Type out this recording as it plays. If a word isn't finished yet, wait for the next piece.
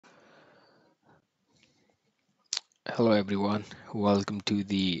Hello everyone, welcome to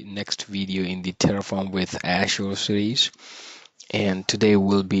the next video in the Terraform with Azure series, and today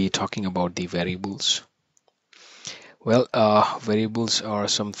we'll be talking about the variables. Variables are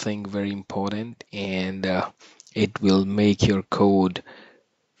something very important, and it will make your code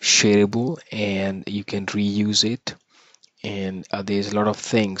shareable and you can reuse it. And there's a lot of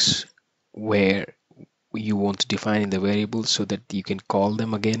things where you want to define in the variables so that you can call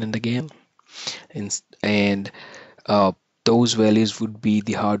them again and again. And uh, those values would be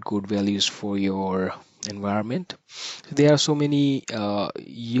the hard code values for your environment. There are so many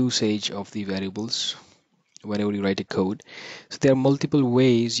usage of the variables whenever you write a code. So there are multiple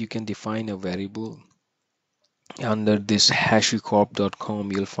ways you can define a variable. Under this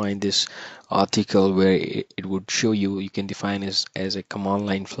hashicorp.com, you'll find this article where it would show you can define it as a command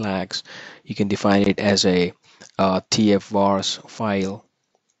line flags. You can define it as a tf-vars file.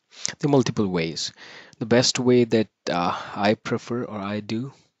 There are multiple ways. The best way that I prefer or I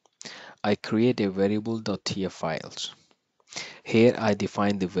do, I create a variable.tf files. Here I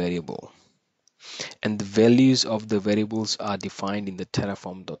define the variable, and the values of the variables are defined in the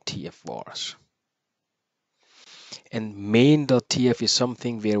terraform.tf vars. And main.tf is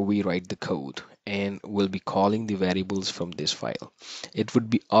something where we write the code, and we'll be calling the variables from this file. It would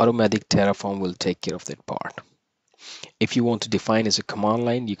be automatic. Terraform will take care of that part. If you want to define as a command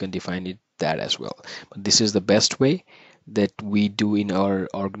line, you can define it that as well. But this is the best way that we do in our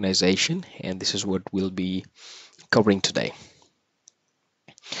organization, and this is what we'll be covering today.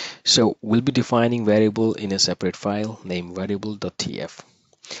 So we'll be defining variable in a separate file named variable.tf.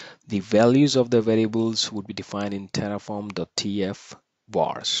 The values of the variables would be defined in terraform.tf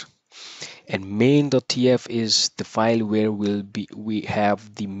vars. And main.tf is the file where we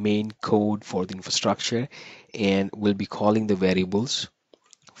have the main code for the infrastructure, and we'll be calling the variables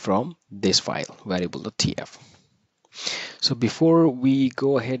from this file variable.tf. So before we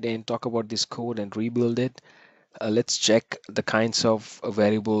go ahead and talk about this code and rebuild it, let's check the kinds of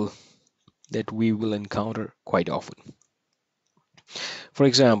variable that we will encounter quite often. For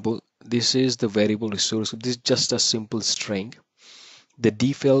example, this is the variable resource. This is just a simple string. The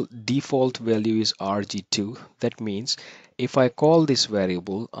default value is arg2. That means if I call this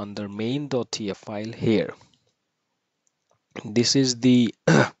variable under main.tf file here, this is the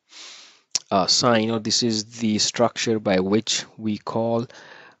sign, or this is the structure by which we call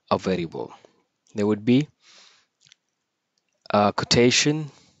a variable. There would be a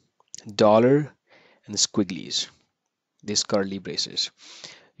quotation, dollar, and squigglies, these curly braces.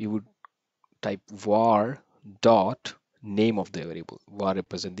 You would type var dot name of the variable. Var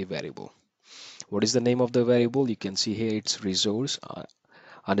represent the variable. What is the name of the variable? You can see here it's resource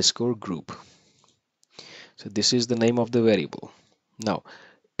underscore group. So this is the name of the variable. Now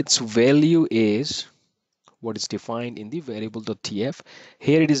its value is what is defined in the variable.tf.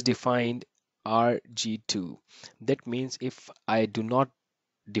 Here it is defined arg2. That means if I do not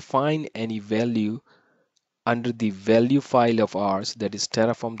define any value under the value file of ours, that is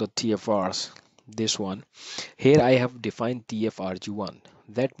terraform.tf-vars, this one, here I have defined tf-arg1.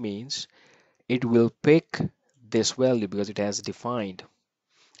 That means it will pick this value because it has defined,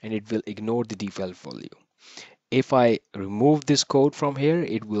 and it will ignore the default value. If I remove this code from here,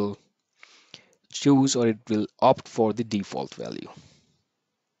 it will choose, or it will opt for the default value.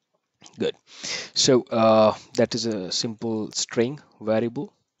 Good. So that is a simple string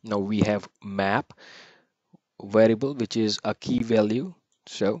variable. Now we have map variable, which is a key value.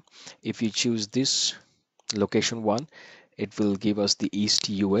 So if you choose this location 1, it will give us the East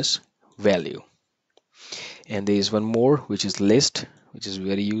US value. And there is one more, which is list, which is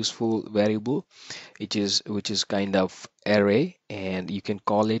very useful variable, which is kind of array, and you can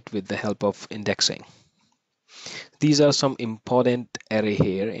call it with the help of indexing. These are some important array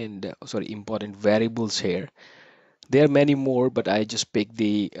here, and important variables here. There are many more, but I just picked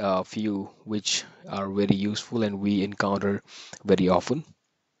the few which are very useful and we encounter very often.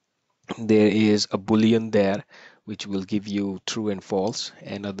 There is a boolean there which will give you true and false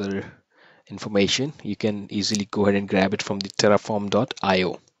and other information. You can easily go ahead and grab it from the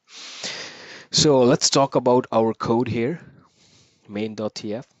terraform.io. So let's talk about our code here,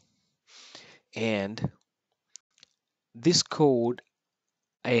 main.tf. And this code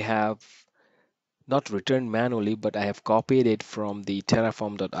I have not written manually, but I have copied it from the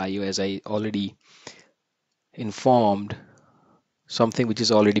terraform.io, as I already informed. Something which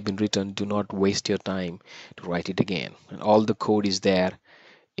has already been written, do not waste your time to write it again. And all the code is there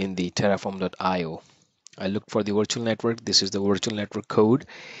in the terraform.io. I looked for the virtual network. This is the virtual network code,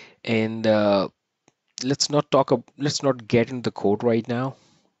 and let's not get into the code right now.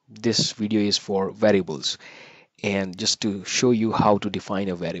 This video is for variables, and just to show you how to define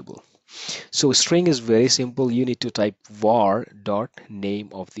a variable. So string is very simple. You need to type var dot name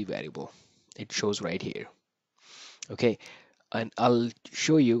of the variable. It shows right here. Okay, and I'll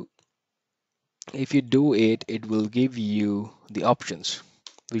show you. If you do it, it will give you the options.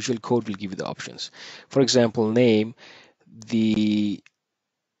 Visual Code will give you the options. For example, name the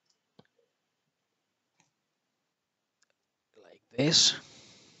like this.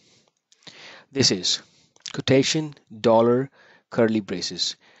 This is quotation, dollar, curly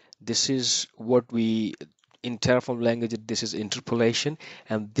braces. This is what we in Terraform language, this is interpolation,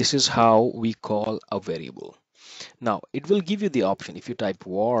 and this is how we call a variable. Now it will give you the option. If you type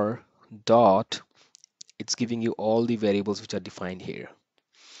var dot, it's giving you all the variables which are defined here.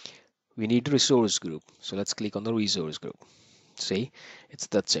 We need a resource group, so let's click on the resource group. See, it's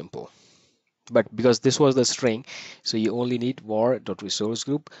that simple. But because this was the string, so you only need var dot resource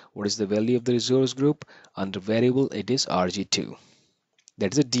group. What is the value of the resource group? Under variable, it is rg2.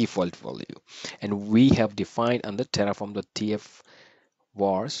 That is a default value, and we have defined under terraform.tf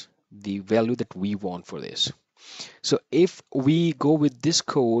vars the value that we want for this. So if we go with this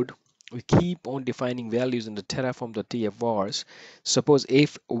code, we keep on defining values in the terraform.tf vars. Suppose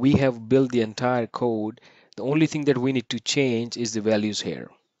if we have built the entire code, the only thing that we need to change is the values here.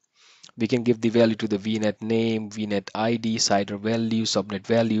 We can give the value to the VNet name, VNet ID, CIDR value, subnet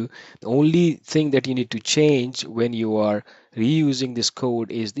value. The only thing that you need to change when you are reusing this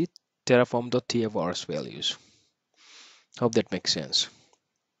code is the terraform.tf vars values. Hope that makes sense.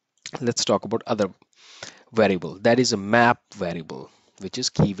 Let's talk about other variable. That is a map variable, which is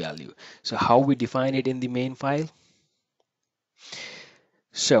key value. So how we define it in the main file?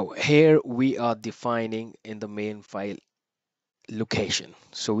 So here we are defining in the main file location.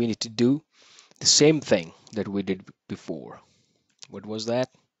 So we need to do the same thing that we did before. What was that?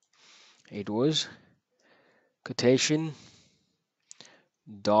 It was quotation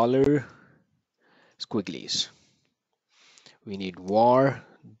dollar squigglies. We need var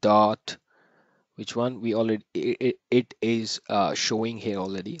dot which one we already it is showing here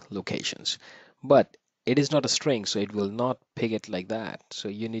already locations, but it is not a string, so it will not pick it like that. So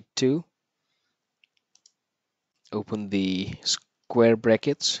you need to open the square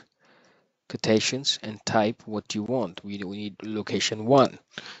brackets, quotations, and type what you want. We need location 1,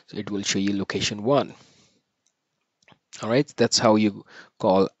 so it will show you location 1. All right, that's how you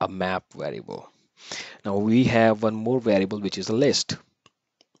call a map variable. Now we have one more variable, which is a list.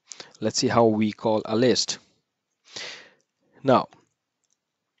 Let's see how we call a list. Now,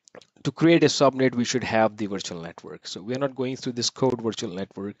 to create a subnet, we should have the virtual network. So we are not going through this code virtual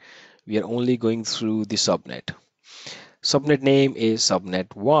network. We are only going through the subnet. Subnet name is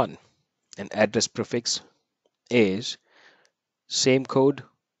subnet 1, and address prefix is same code,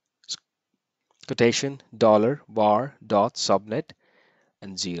 quotation, dollar, var, dot, subnet,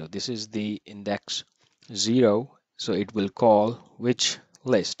 and 0. This is the index 0, so it will call which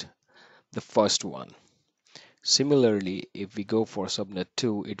list? The first one. Similarly, if we go for subnet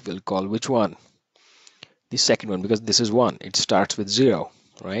 2, it will call which one? The second one, because this is 1. It starts with 0,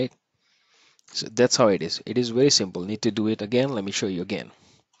 right? So that's how it is. It is very simple. Need to do it again. Let me show you again.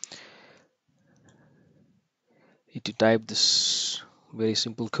 Need to type this very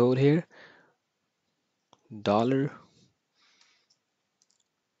simple code here. Dollar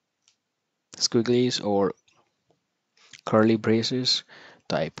squigglies or curly braces.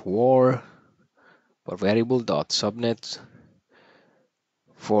 Type var for variable dot subnet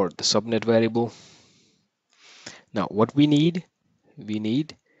for the subnet variable. Now what we need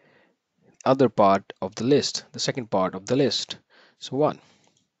other part of the list, the second part of the list. So 1.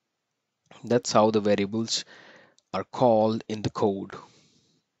 That's how the variables are called in the code.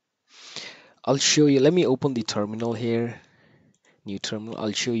 I'll show you. Let me open the terminal here. New terminal.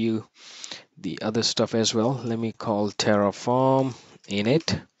 I'll show you the other stuff as well. Let me call Terraform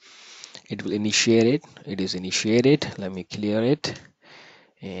init. It will initiate it. It is initiated. Let me clear it.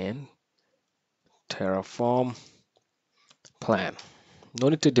 And Terraform plan. No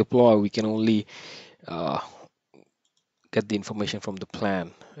need to deploy. We can only get the information from the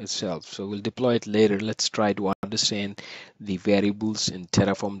plan itself. So we'll deploy it later. Let's try to understand the variables in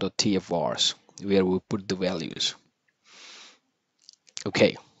terraform.tf vars where we put the values.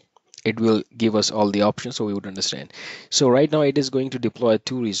 Okay, it will give us all the options so we would understand. So right now it is going to deploy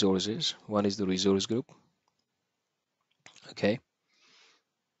 2 resources. One is the resource group. Okay,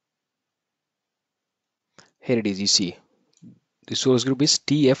 here it is. You see resource group is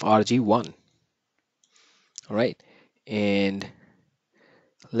tfrg1. All right, and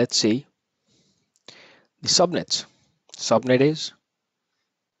let's see the subnets. Subnet is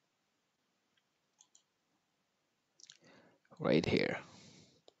right here.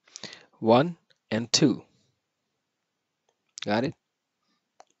 1 and 2. Got it?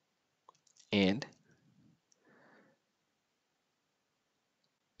 And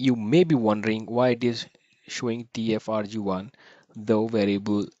you may be wondering why it is showing tfrg1 though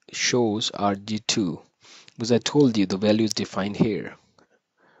variable shows rg2, because I told you the value is defined here,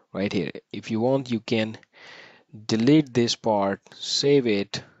 right here. If you want, you can delete this part, save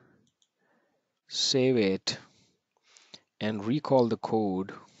it, and recall the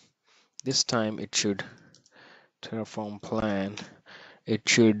code. This time it should Terraform plan. It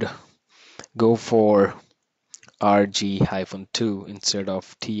should go for rg-2 instead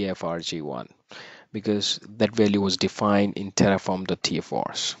of tfrg1, because that value was defined in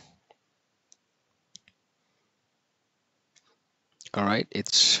terraform.tfrs. All right,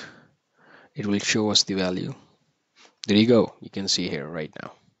 it will show us the value. There you go. You can see here right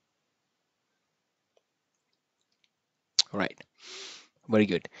now. All right, very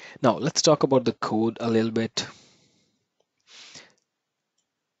good. Now let's talk about the code a little bit.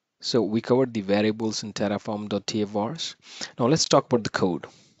 So we covered the variables in terraform.tfrs. Now let's talk about the code.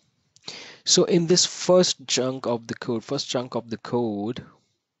 So in this first chunk of the code,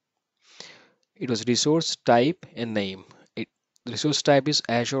 it was resource type and name. The resource type is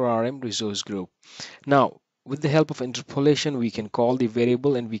Azure RM resource group. Now, with the help of interpolation, we can call the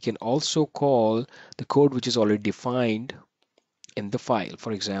variable, and we can also call the code which is already defined in the file.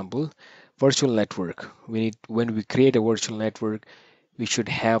 For example, virtual network. When we create a virtual network, we should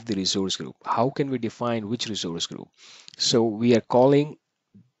have the resource group. How can we define which resource group? So we are calling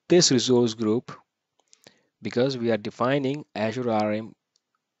this resource group because we are defining Azure RM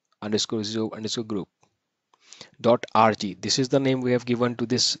underscore resource underscore group dot rg. This is the name we have given to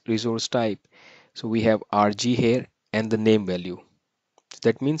this resource type. So we have rg here and the name value. So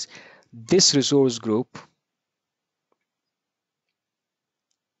that means this resource group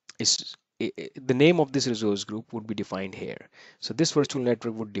is the name of this resource group would be defined here. So this virtual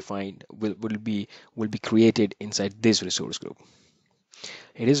network will be created inside this resource group.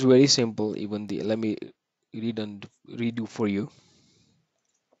 It is very simple. Even the let me redo for you.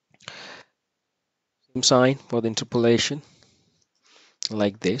 Same sign for the interpolation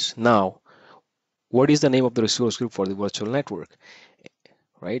like this. Now, what is the name of the resource group for the virtual network?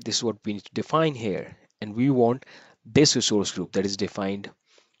 Right? This is what we need to define here, and we want this resource group that is defined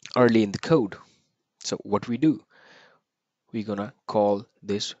early in the code. So what we do, we're gonna call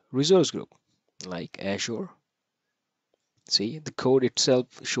this resource group like Azure. See the code itself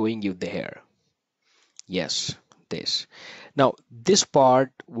showing you there. Yes, this. Now this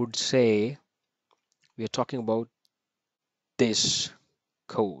part would say we are talking about this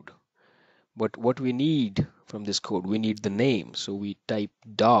code, but what we need from this code, we need the name. So we type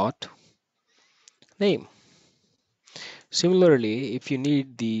dot name. Similarly, if you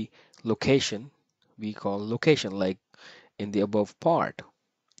need the location, we call location like in the above part.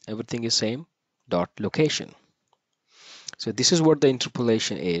 Everything is same, dot location. So this is what the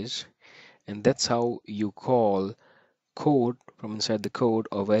interpolation is, and that's how you call code from inside the code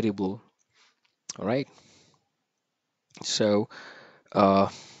or variable. All right. So uh,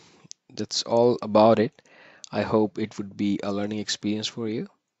 that's all about it. I hope it would be a learning experience for you,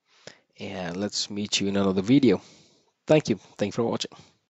 and let's meet you in another video. Thank you. Thank you for watching.